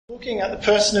Looking at the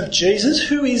person of Jesus.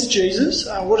 Who is Jesus?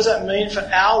 What does that mean for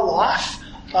our life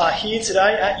here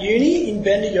today at uni in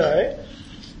Bendigo?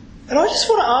 And I just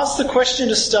want to ask the question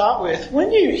to start with.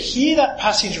 When you hear that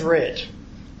passage read,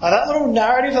 that little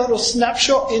narrative, that little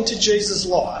snapshot into Jesus'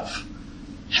 life,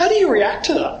 how do you react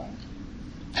to that?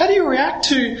 How do you react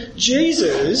to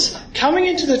Jesus coming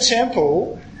into the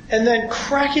temple and then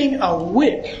cracking a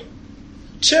whip,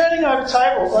 turning over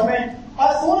tables? I mean,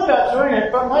 I thought about doing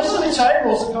it, but most of the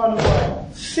tables are kind of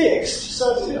like fixed,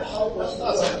 so it's a bit hopeless.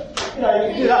 You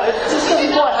can do that. It just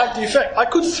doesn't quite have the effect. I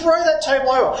could throw that table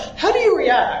over. How do you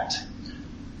react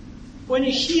when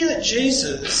you hear that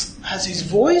Jesus has his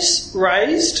voice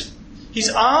raised, his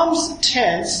arms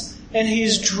tense, and he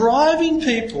is driving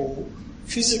people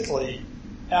physically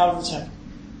out of the temple?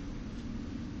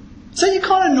 Is that your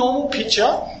kind of normal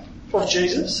picture of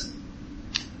Jesus?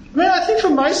 I mean, I think for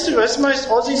most of us, most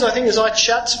Aussies, I think as I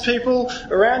chat to people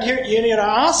around here at uni and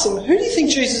I ask them, who do you think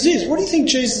Jesus is? What do you think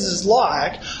Jesus is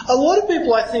like? A lot of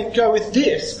people, I think, go with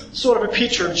this sort of a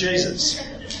picture of Jesus.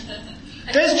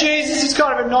 There's Jesus, he's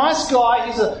kind of a nice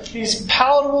guy, he's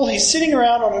palatable, he's sitting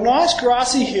around on a nice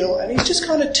grassy hill and he's just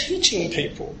kind of teaching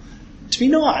people to be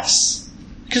nice.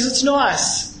 Because it's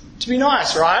nice to be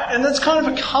nice, right? And that's kind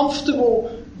of a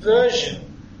comfortable version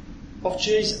of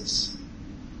Jesus.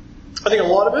 I think a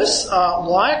lot of us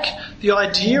like the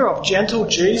idea of gentle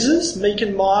Jesus, meek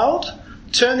and mild,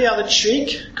 turn the other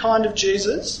cheek kind of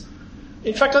Jesus.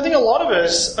 In fact, I think a lot of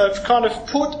us have kind of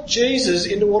put Jesus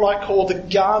into what I call the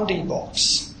Gandhi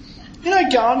box. You know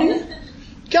Gandhi?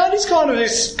 Gandhi's kind of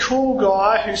this cool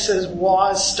guy who says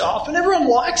wise stuff, and everyone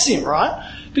likes him,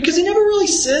 right? Because he never really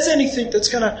says anything that's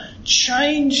going to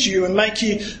change you and make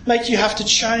you have to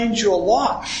change your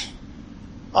life.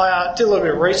 I did a little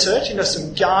bit of research into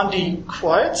some Gandhi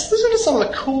quotes. Listen to some of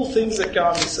the cool things that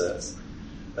Gandhi says.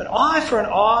 An eye for an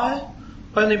eye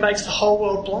only makes the whole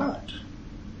world blind.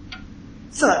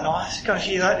 Isn't that nice? You kind of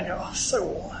hear that and you go, oh, so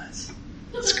wise.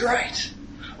 That's great.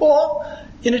 Or,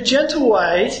 in a gentle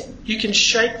way, you can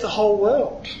shake the whole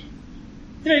world.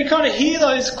 You kind of hear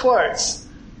those quotes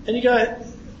and you go,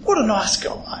 what a nice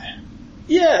guy.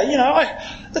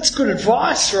 Yeah, that's good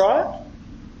advice, right?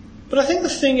 But I think the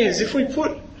thing is, if we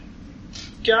put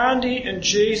Gandhi and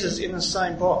Jesus in the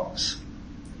same box,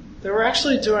 then we're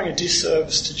actually doing a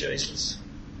disservice to Jesus.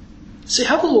 See,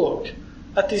 have a look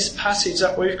at this passage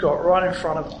that we've got right in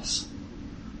front of us.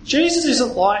 Jesus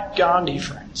isn't like Gandhi,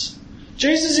 friends.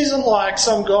 Jesus isn't like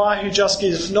some guy who just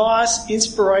gives nice,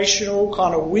 inspirational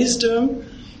kind of wisdom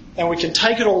and we can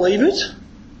take it or leave it.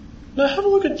 No, have a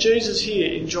look at Jesus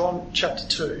here in John chapter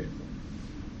 2.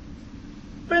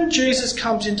 When Jesus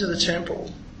comes into the temple,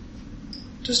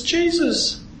 does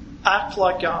Jesus act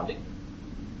like Gandhi?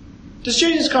 Does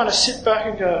Jesus kind of sit back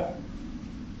and go,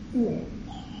 I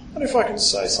wonder if I can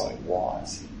say something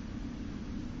wise?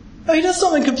 No, he does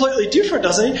something completely different,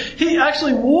 doesn't he? He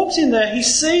actually walks in there, he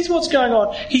sees what's going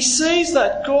on, he sees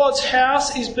that God's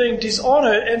house is being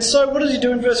dishonoured, and so what does he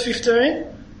do in verse 15?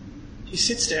 He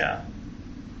sits down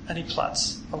and he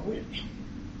plats a whip.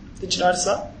 Did you notice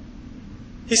that?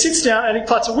 He sits down and he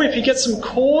plats a whip. He gets some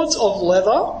cords of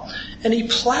leather and he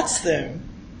plats them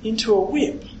into a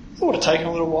whip. That would have taken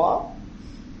a little while.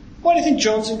 Why do you think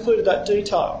John's included that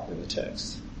detail in the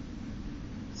text?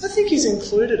 I think he's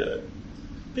included it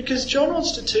because John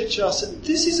wants to teach us that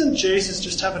this isn't Jesus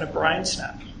just having a brain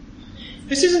snap.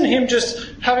 This isn't him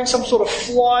just having some sort of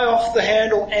fly off the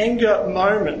handle anger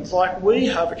moment like we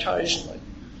have occasionally.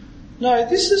 No,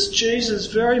 this is Jesus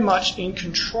very much in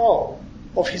control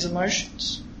of his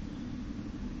emotions.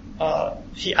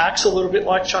 He acts a little bit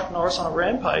like Chuck Norris on a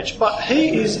rampage, but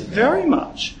he is very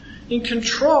much in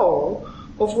control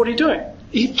of what he's doing.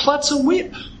 He plats a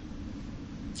whip.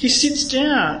 He sits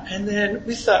down and then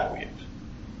with that whip,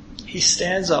 he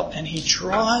stands up and he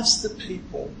drives the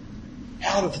people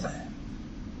out of there.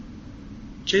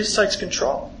 Jesus takes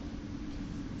control.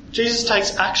 Jesus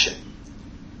takes action.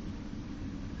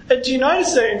 And do you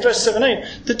notice there in verse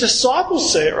 17, the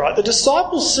disciples see it, right? The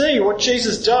disciples see what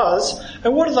Jesus does,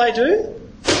 and what do?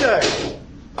 They go,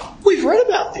 we've read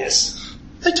about this.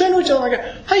 They turn to each other and go,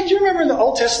 hey, do you remember in the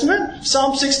Old Testament,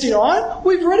 Psalm 69?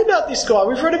 We've read about this guy.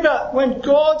 We've read about when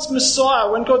God's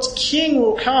Messiah, when God's King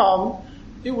will come.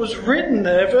 It was written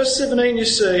there, verse 17 you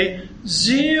see,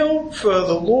 zeal for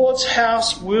the Lord's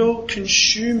house will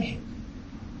consume him.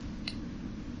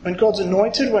 When God's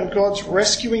anointed, when God's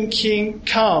rescuing King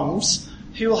comes,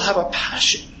 he will have a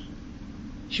passion.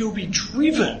 He will be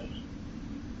driven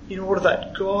in order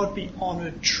that God be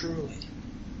honoured truly.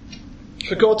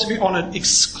 For God to be honoured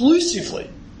exclusively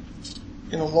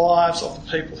in the lives of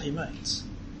the people he meets.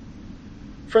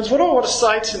 Friends, what I want to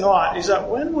say tonight is that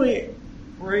when we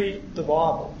read the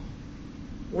Bible,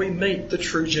 we meet the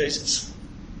true Jesus.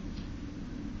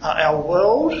 Our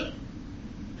world,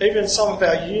 even some of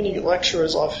our uni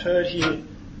lecturers I've heard here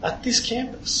at this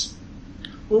campus,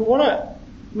 we want to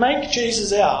make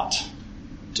Jesus out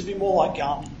to be more like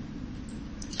Gandhi.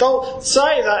 They'll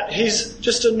say that he's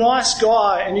just a nice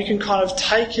guy and you can kind of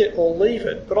take it or leave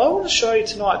it. But I want to show you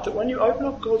tonight that when you open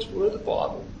up God's Word, the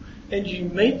Bible, and you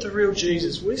meet the real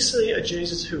Jesus, we see a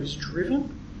Jesus who is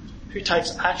driven, who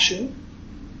takes action,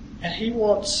 and he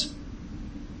wants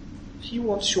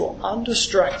your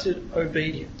undistracted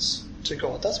obedience to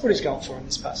God. That's what he's going for in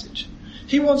this passage.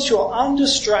 He wants your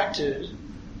undistracted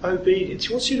obedience.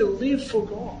 He wants you to live for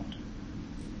God.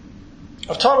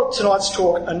 I've titled tonight's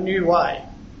talk, A New Way.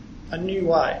 A New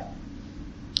Way.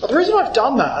 Now, the reason I've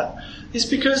done that is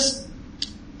because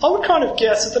I would kind of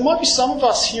guess that there might be some of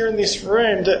us here in this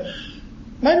room that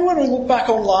maybe when we look back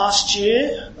on last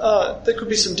year, there could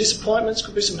be some disappointments,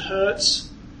 could be some hurts,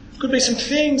 could be some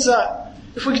things that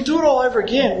if we could do it all over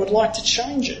again, we'd like to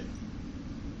change it.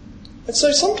 And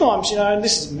so sometimes, and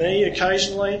this is me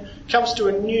occasionally, comes to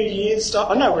a new year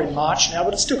stuff. I know we're in March now,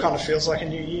 but it still kind of feels like a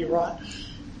new year, right?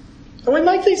 And we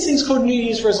make these things called New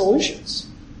Year's resolutions.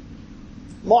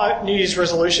 My New Year's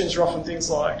resolutions are often things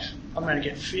like, I'm going to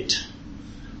get fit,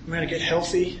 I'm going to get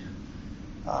healthy.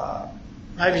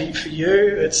 Maybe for you,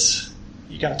 it's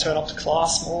you're going to turn up to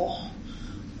class more.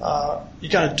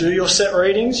 You're going to do your set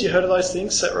readings. You heard of those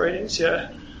things, set readings,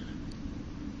 yeah.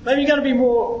 Maybe you're going to be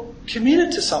more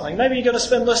committed to something. Maybe you're going to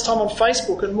spend less time on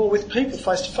Facebook and more with people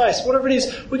face to face. Whatever it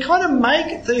is, we kind of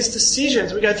make these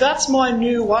decisions. We go, that's my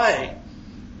new way.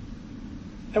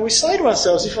 And we say to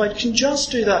ourselves, if I can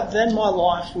just do that, then my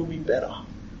life will be better.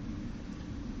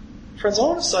 Friends, I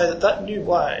want to say that new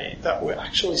way that we're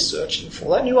actually searching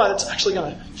for, that new way that's actually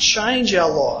going to change our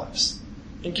lives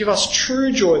and give us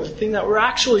true joy, the thing that we're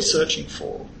actually searching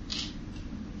for,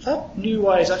 that new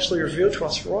way is actually revealed to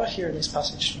us right here in this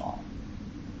passage tonight.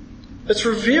 It's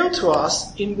revealed to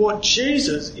us in what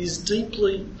Jesus is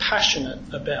deeply passionate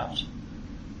about.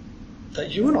 That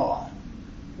you and I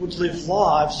would live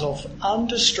lives of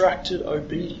undistracted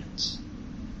obedience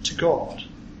to God,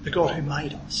 the God who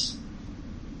made us.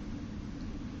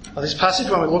 Now, this passage,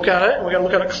 when we look at it, and we're going to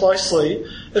look at it closely,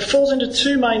 it falls into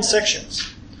two main sections.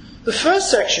 The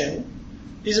first section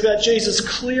is about Jesus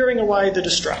clearing away the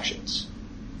distractions.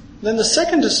 Then the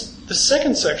second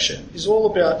section is all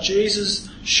about Jesus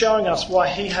showing us why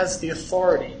he has the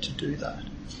authority to do that.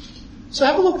 So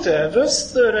have a look there,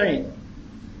 verse 13.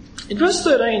 In verse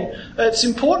 13, it's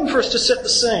important for us to set the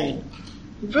scene.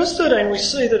 In verse 13, we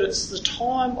see that it's the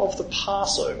time of the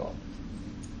Passover.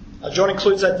 John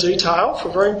includes that detail for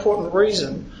a very important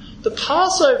reason. The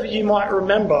Passover, you might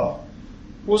remember,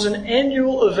 was an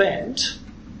annual event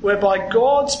whereby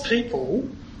God's people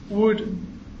would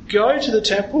go to the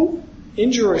temple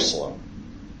in Jerusalem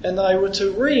and they were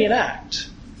to reenact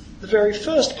the very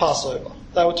first Passover.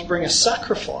 They were to bring a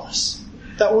sacrifice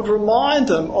that would remind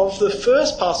them of the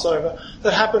first Passover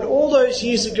that happened all those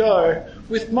years ago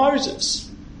with Moses.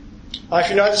 If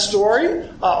you know the story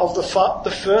of the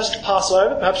first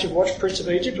Passover, perhaps you've watched Prince of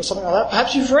Egypt or something like that,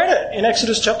 perhaps you've read it in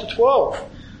Exodus chapter 12.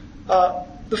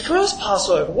 The first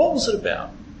Passover, what was it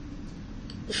about?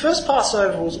 The first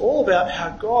Passover was all about how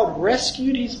God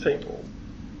rescued his people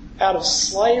out of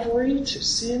slavery to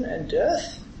sin and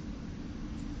death,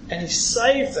 and he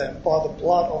saved them by the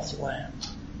blood of the Lamb.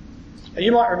 Now,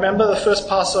 you might remember the first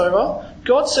Passover.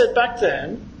 God said back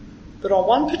then that on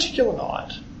one particular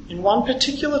night, in one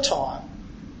particular time,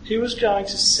 he was going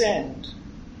to send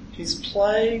his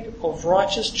plague of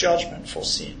righteous judgment for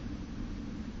sin.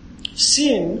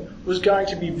 Sin was going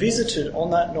to be visited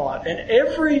on that night, and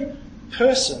every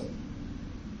person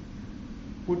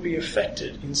would be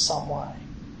affected in some way.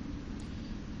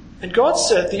 And God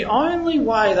said the only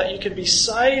way that you could be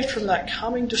saved from that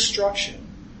coming destruction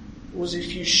was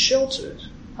if you sheltered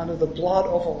under the blood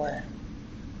of a lamb.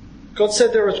 God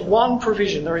said there is one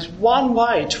provision, there is one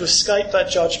way to escape that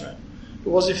judgment. It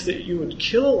was if that you would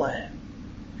kill a lamb,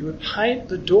 you would paint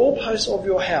the doorposts of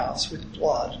your house with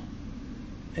blood,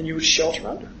 and you would shelter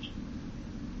under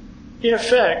it. In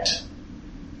effect,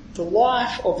 the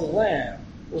life of the lamb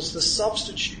was the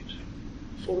substitute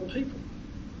for the people.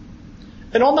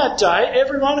 And on that day,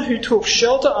 everyone who took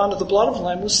shelter under the blood of the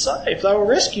Lamb was saved. They were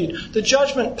rescued. The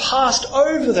judgment passed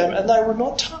over them and they were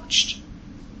not touched.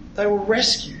 They were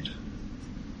rescued.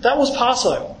 That was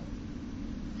Passover.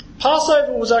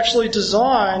 Passover was actually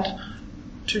designed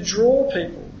to draw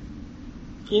people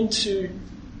into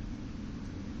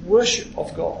worship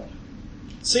of God.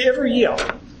 See, every year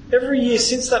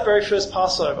since that very first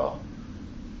Passover,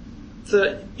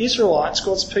 the Israelites,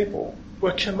 God's people,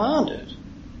 were commanded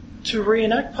to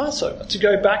reenact Passover, to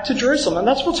go back to Jerusalem. And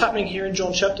that's what's happening here in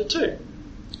John chapter 2.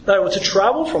 They were to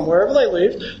travel from wherever they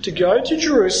lived to go to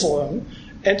Jerusalem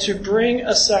and to bring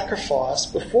a sacrifice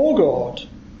before God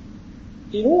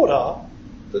in order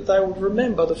that they would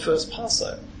remember the first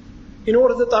Passover. In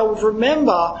order that they would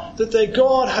remember that their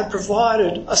God had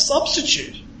provided a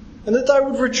substitute and that they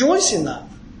would rejoice in that.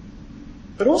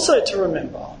 But also to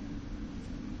remember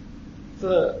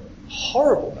the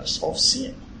horribleness of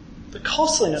sin, the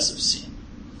costliness of sin,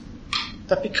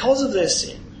 that because of their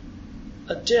sin,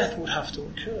 a death would have to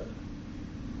occur.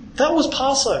 That was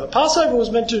Passover. Passover was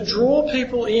meant to draw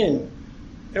people in.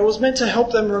 It was meant to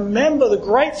help them remember the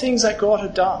great things that God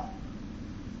had done.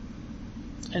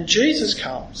 And Jesus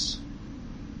comes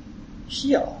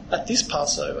here at this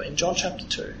Passover in John chapter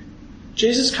 2.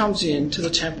 Jesus comes into the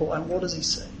temple, and what does he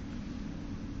see?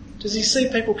 Does he see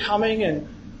people coming and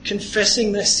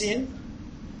confessing their sin?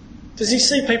 Does he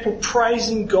see people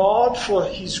praising God for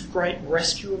his great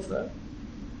rescue of them?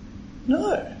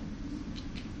 No.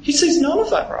 He sees none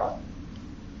of that, right?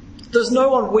 There's no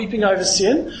one weeping over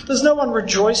sin. There's no one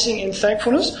rejoicing in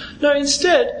thankfulness. No,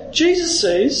 instead, Jesus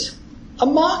sees a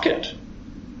market.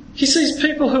 He sees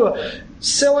people who are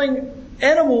selling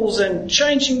animals and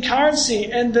changing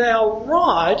currency, and they are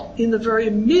right in the very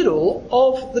middle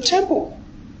of the temple.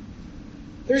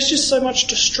 There's just so much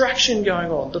distraction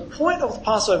going on. The point of the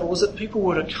Passover was that people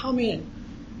were to come in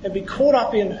and be caught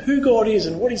up in who God is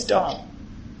and what he's done.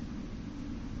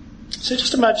 So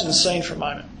just imagine the scene for a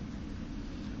moment.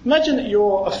 Imagine that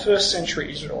you're a first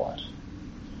century Israelite.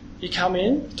 You come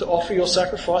in to offer your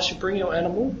sacrifice, you bring your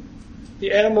animal.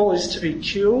 The animal is to be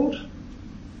killed.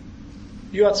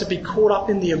 You are to be caught up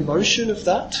in the emotion of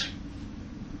that.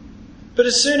 But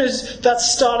as soon as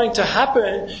that's starting to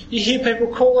happen, you hear people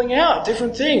calling out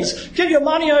different things. Get your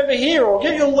money over here, or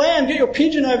get your lamb, get your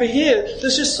pigeon over here.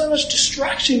 There's just so much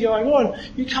distraction going on.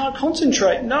 You can't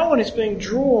concentrate. No one is being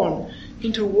drawn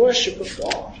into worship of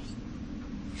God.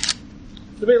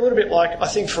 It'll be a little bit like, I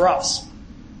think, for us,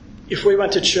 if we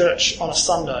went to church on a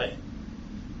Sunday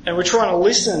and we're trying to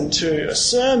listen to a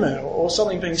sermon or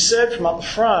something being said from up the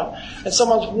front, and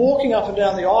someone's walking up and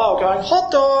down the aisle going,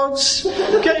 hot dogs,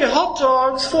 get your hot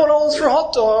dogs, $4 for a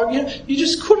hot dog. You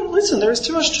just couldn't listen. There is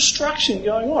too much distraction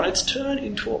going on. It's turned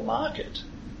into a market.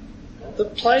 The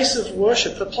place of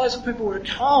worship, the place where people would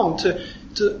come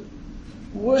to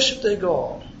worship their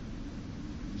God.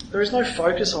 There is no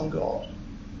focus on God.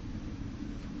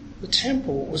 The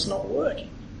temple was not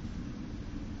working.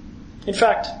 In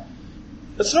fact,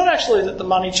 it's not actually that the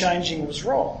money changing was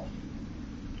wrong.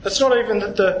 It's not even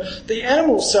that the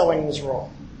animal selling was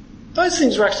wrong. Those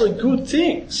things were actually good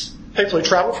things. People who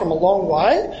travel from a long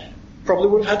way probably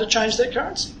would have had to change their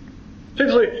currency.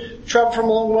 People who travel from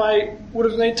a long way would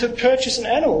have needed to purchase an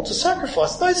animal to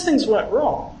sacrifice. Those things weren't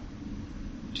wrong.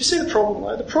 Do you see the problem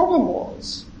though? The problem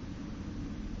was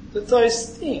that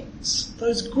those things,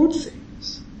 those good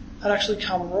things, had actually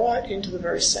come right into the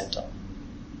very centre.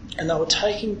 And they were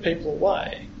taking people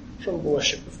away from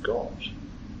worship of God.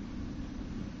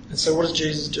 And so what does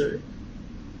Jesus do?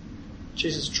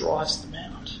 Jesus drives them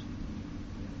out.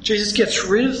 Jesus gets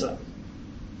rid of them.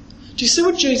 Do you see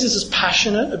what Jesus is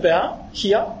passionate about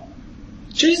here?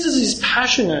 Jesus is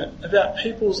passionate about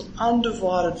people's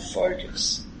undivided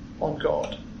focus on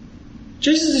God.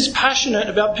 Jesus is passionate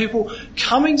about people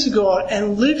coming to God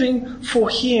and living for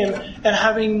him and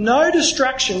having no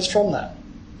distractions from that.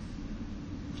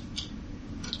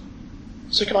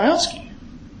 So can I ask you,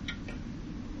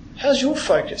 how's your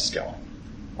focus going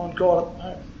on God at the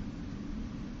moment?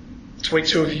 It's week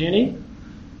 2 of uni.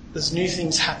 There's new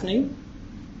things happening.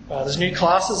 There's new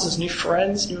classes, there's new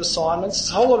friends, new assignments.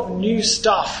 There's a whole lot of new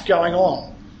stuff going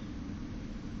on.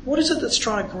 What is it that's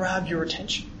trying to grab your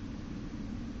attention?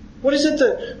 What is it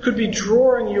that could be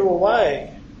drawing you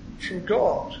away from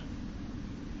God?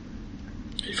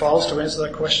 If I was to answer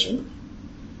that question,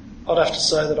 I'd have to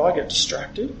say that I get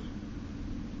distracted.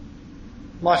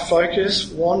 My focus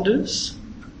wanders.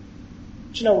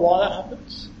 Do you know why that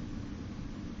happens?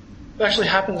 It actually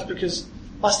happens because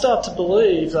I start to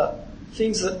believe that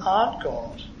things that aren't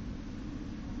God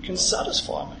can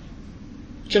satisfy me,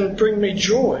 can bring me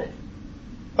joy.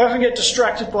 I often get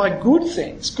distracted by good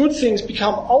things. Good things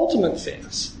become ultimate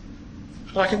things.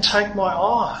 But I can take my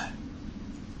eye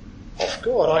off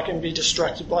God. I can be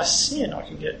distracted by sin. I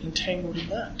can get entangled in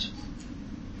that.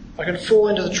 I can fall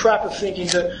into the trap of thinking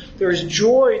that there is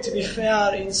joy to be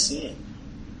found in sin.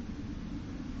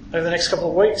 Over the next couple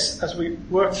of weeks, as we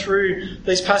work through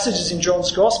these passages in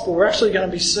John's Gospel, we're actually going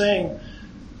to be seeing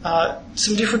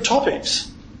some different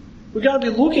topics. We're going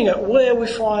to be looking at where we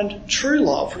find true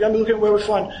love. We're going to be looking at where we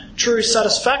find true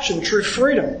satisfaction, true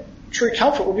freedom, true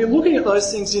comfort. We'll be looking at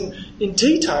those things in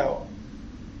detail.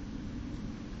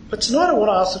 But tonight I want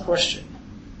to ask the question,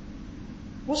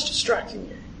 what's distracting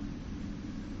you?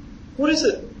 What is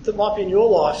it that might be in your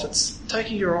life that's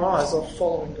taking your eyes off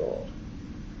following God?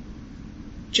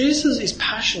 Jesus is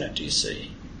passionate, do you see,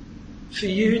 for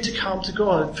you to come to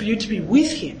God, for you to be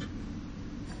with him.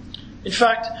 In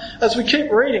fact, as we keep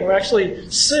reading, we actually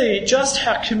see just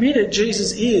how committed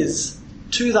Jesus is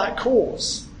to that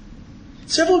cause.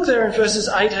 So have a look there in verses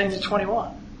 18 to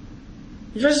 21.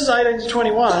 In verses 18 to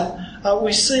 21,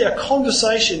 we see a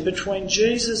conversation between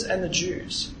Jesus and the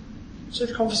Jews. See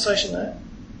the conversation there?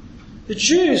 The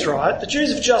Jews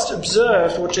have just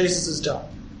observed what Jesus has done.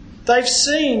 They've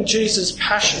seen Jesus'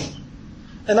 passion,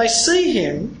 and they see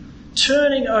him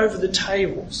turning over the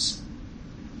tables.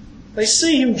 They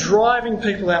see him driving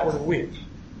people out with a whip.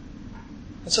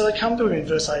 And so they come to him in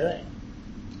verse 18, and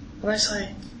they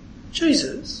say,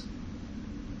 Jesus,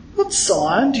 what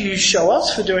sign do you show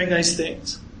us for doing these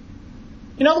things?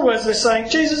 In other words, they're saying,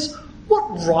 Jesus,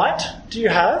 what right do you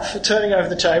have for turning over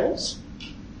the tables?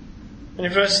 And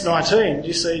in verse 19,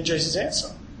 you see Jesus'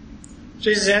 answer.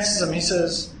 Jesus answers them, he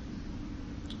says,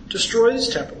 destroy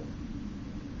this temple,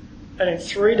 and in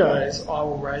 3 days I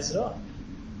will raise it up.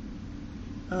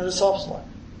 And the disciples are like,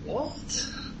 what?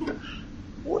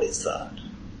 What is that?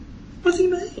 What does he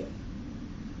mean?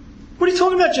 What are you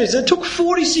talking about, Jesus? It took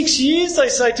 46 years, they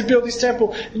say, to build this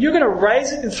temple, and you're going to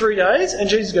raise it in 3 days? And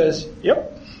Jesus goes,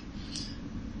 yep.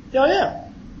 Yeah, I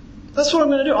am. That's what I'm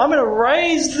going to do. I'm going to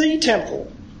raise the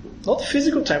temple. Not the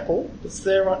physical temple that's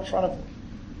there right in front of me.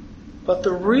 But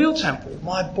the real temple,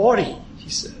 my body, he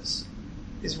says,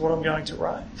 is what I'm going to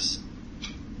raise.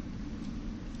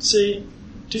 See,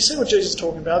 do you see what Jesus is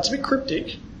talking about? It's a bit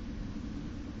cryptic.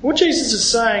 What Jesus is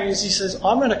saying is, he says,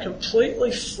 I'm going to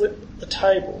completely flip the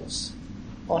tables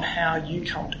on how you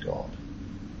come to God.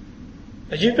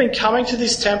 Now, you've been coming to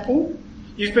this temple.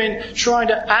 You've been trying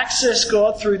to access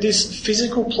God through this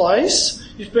physical place.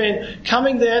 You've been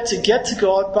coming there to get to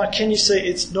God, but can you see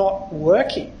it's not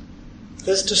working?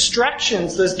 There's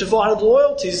distractions, there's divided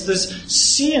loyalties, there's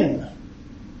sin.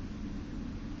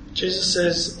 Jesus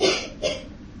says,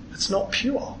 it's not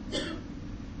pure.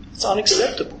 It's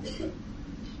unacceptable.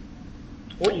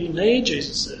 What you need,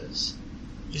 Jesus says,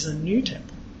 is a new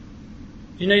temple.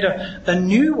 You need a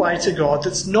new way to God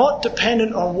that's not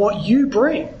dependent on what you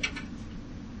bring.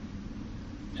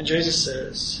 And Jesus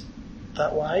says,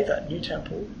 that way, that new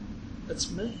temple, that's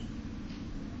me.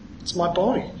 It's my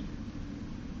body.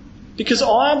 Because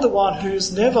I am the one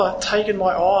who's never taken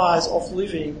my eyes off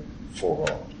living for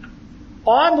God.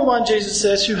 I'm the one, Jesus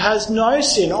says, who has no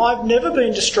sin. I've never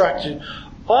been distracted.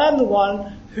 I am the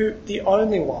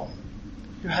only one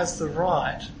who has the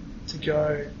right to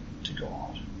go to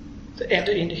God, to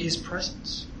enter into his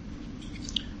presence.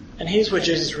 And here's where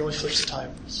Jesus really flips the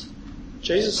tables.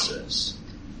 Jesus says,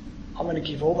 I'm going to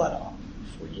give all that up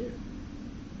for you.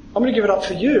 I'm going to give it up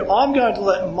for you. I'm going to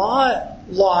let my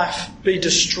life be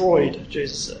destroyed,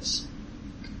 Jesus says.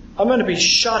 I'm going to be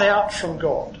shut out from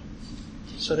God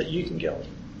so that you can go in.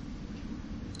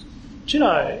 Do you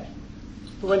know,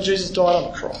 when Jesus died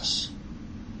on the cross,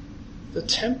 the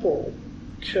temple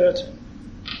curtain,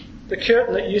 the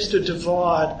curtain that used to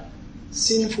divide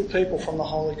sinful people from the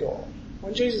holy God,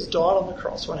 when Jesus died on the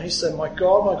cross, when he said, my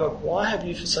God, why have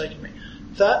you forsaken me?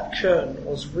 That curtain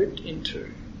was ripped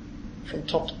into from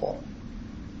top to bottom.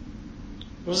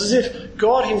 It was as if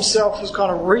God himself was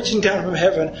kind of reaching down from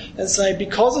heaven and saying,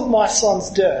 because of my son's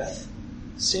death,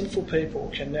 sinful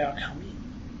people can now come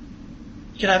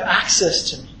in. You can have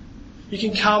access to me. You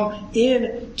can come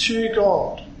in to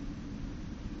God.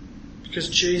 Because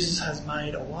Jesus has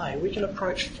made a way. We can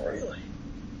approach freely.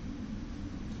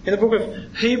 In the book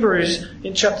of Hebrews,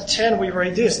 in chapter 10, we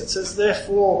read this. It says,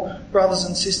 therefore, brothers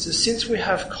and sisters, since we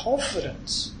have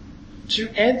confidence to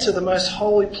enter the most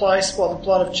holy place by the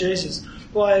blood of Jesus,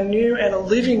 by a new and a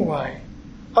living way,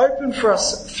 open for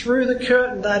us through the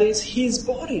curtain that is his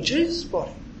body, Jesus'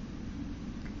 body.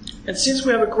 And since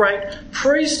we have a great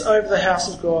priest over the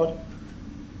house of God,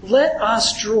 let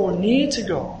us draw near to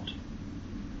God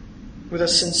with a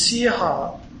sincere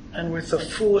heart and with the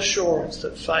full assurance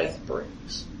that faith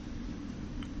brings.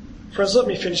 Friends, let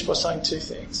me finish by saying two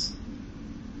things.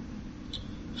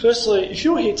 Firstly, if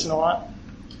you're here tonight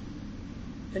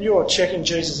and you're checking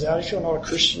Jesus out, if you're not a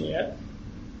Christian yet,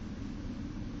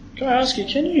 can I ask you,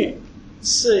 can you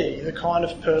see the kind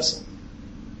of person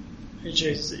who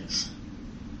Jesus is?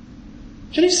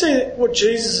 Can you see what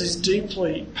Jesus is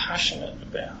deeply passionate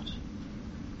about?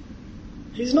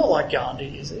 He's not like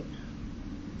Gandhi, is he?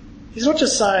 He's not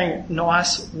just saying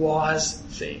nice, wise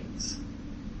things.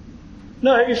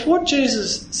 No, if what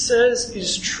Jesus says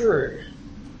is true,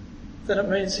 then it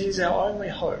means he's our only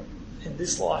hope in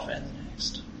this life and the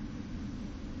next.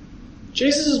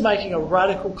 Jesus is making a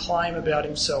radical claim about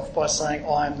himself by saying,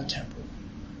 I am the temple.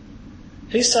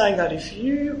 He's saying that if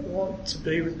you want to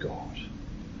be with God,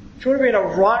 if you want to be in a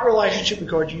right relationship with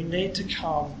God, you need to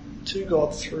come to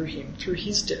God through him, through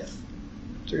his death,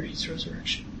 through his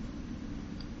resurrection.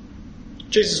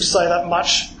 Jesus will say that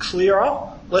much clearer,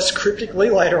 less cryptically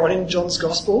later on in John's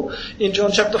Gospel. In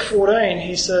John chapter 14,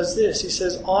 he says this. He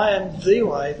says, I am the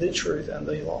way, the truth, and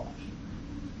the life.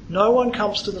 No one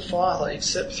comes to the Father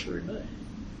except through me.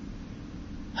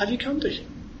 Have you come to him?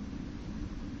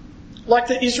 Like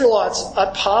the Israelites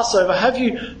at Passover, have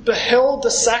you beheld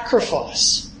the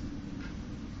sacrifice?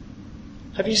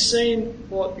 Have you seen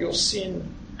what your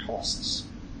sin costs?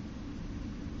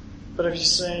 But have you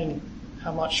seen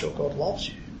how much your God loves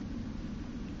you?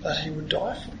 That he would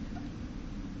die for you.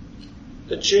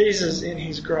 That Jesus, in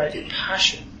his great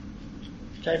passion,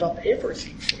 gave up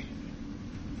everything for you.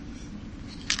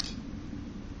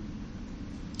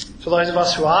 For those of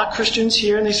us who are Christians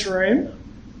here in this room,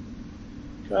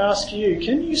 can I ask you,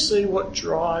 can you see what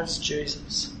drives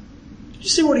Jesus? Do you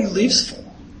see what he lives for?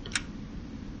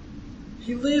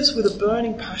 He lives with a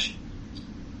burning passion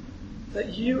that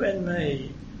you and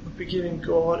me would be giving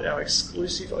God our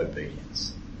exclusive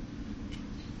obedience.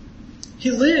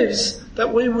 He lives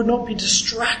that we would not be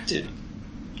distracted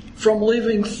from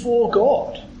living for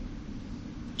God.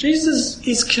 Jesus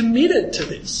is committed to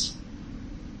this.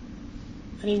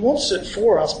 And he wants it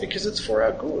for us because it's for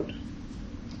our good.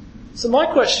 So my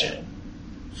question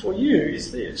for you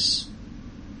is this.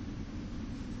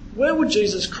 Where would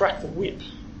Jesus crack the whip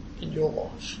in your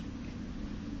life?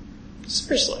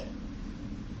 Seriously.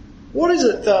 What is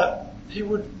it that he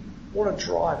would want to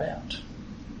drive out?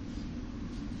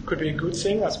 It could be a good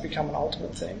thing that's become an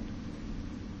ultimate thing.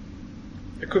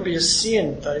 It could be a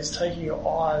sin that is taking your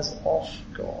eyes off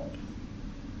God.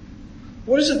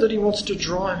 What is it that he wants to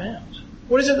drive out?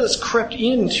 What is it that's crept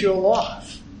into your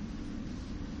life?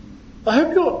 I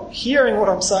hope you're hearing what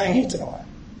I'm saying here tonight.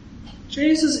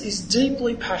 Jesus is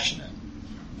deeply passionate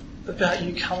about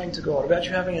you coming to God, about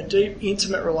you having a deep,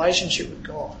 intimate relationship with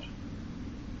God.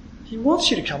 He wants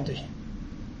you to come to him.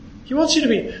 He wants you to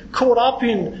be caught up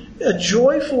in a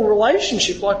joyful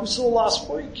relationship like we saw last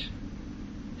week.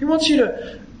 He wants you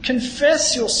to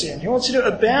confess your sin. He wants you to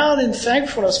abound in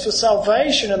thankfulness for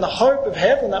salvation and the hope of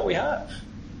heaven that we have.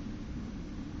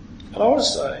 And I want to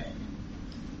say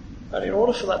that in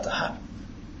order for that to happen,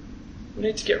 we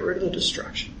need to get rid of the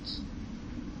distractions.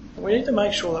 And we need to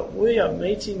make sure that we are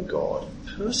meeting God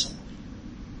personally.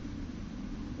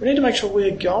 We need to make sure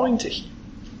we are going to him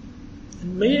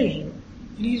and meeting him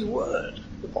in his word,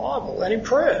 the Bible, and in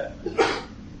prayer.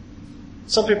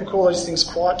 Some people call these things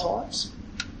quiet times.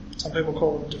 Some people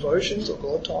call them devotions or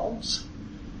God times.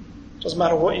 Doesn't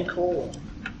matter what you call them.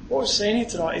 What we've seen here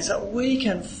tonight is that we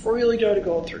can freely go to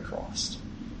God through Christ.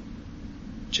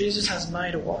 Jesus has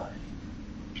made a way.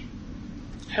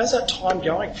 How's that time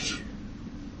going for you?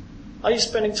 Are you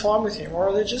spending time with him, or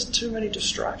are there just too many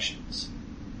distractions?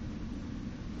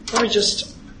 Let me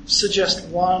just suggest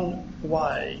one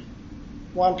way,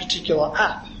 one particular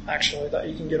app, actually, that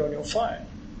you can get on your phone.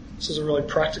 This is a really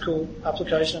practical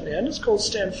application at the end. It's called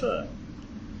Stand Firm.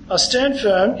 Stand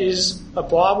Firm is a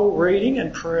Bible reading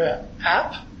and prayer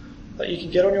app that you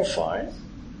can get on your phone.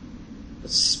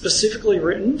 It's specifically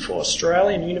written for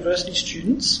Australian university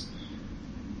students.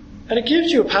 And it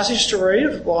gives you a passage to read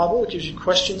of the Bible. It gives you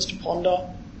questions to ponder.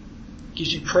 It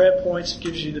gives you prayer points. It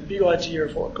gives you the big idea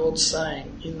of what God's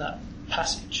saying in that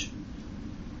passage.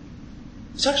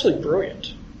 It's actually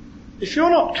brilliant. If you're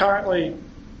not currently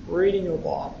reading your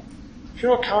Bible, if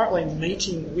you're not currently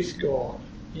meeting with God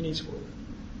in his word,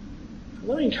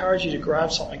 let me encourage you to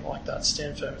grab something like that,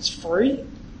 Stand Firm. It's free.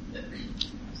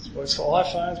 It works for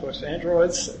iPhones, works for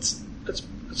Androids.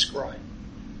 It's great.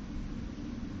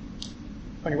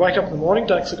 When you wake up in the morning,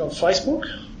 don't click on Facebook.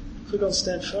 Click on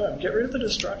Stand Firm. Get rid of the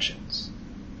distractions.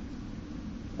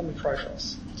 Let me pray for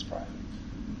us. Let's pray.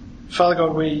 Father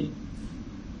God, we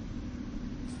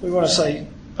want to say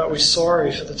that we're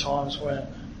sorry for the times when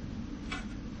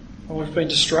we've been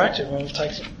distracted, when we've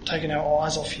taken our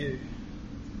eyes off you.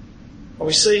 But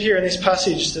we see here in this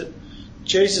passage that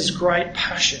Jesus' great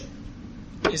passion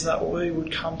is that we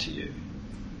would come to you,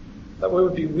 that we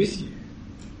would be with you.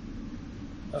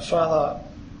 Father,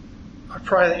 I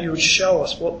pray that you would show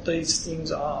us what these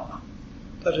things are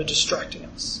that are distracting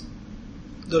us,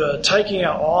 that are taking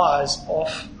our eyes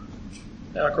off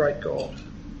our great God.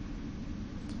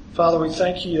 Father, we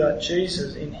thank you that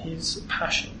Jesus, in his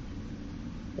passion,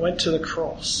 went to the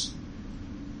cross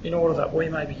in order that we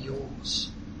may be yours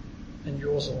and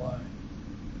yours alone.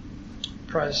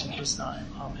 Praise in his name.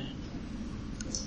 Amen.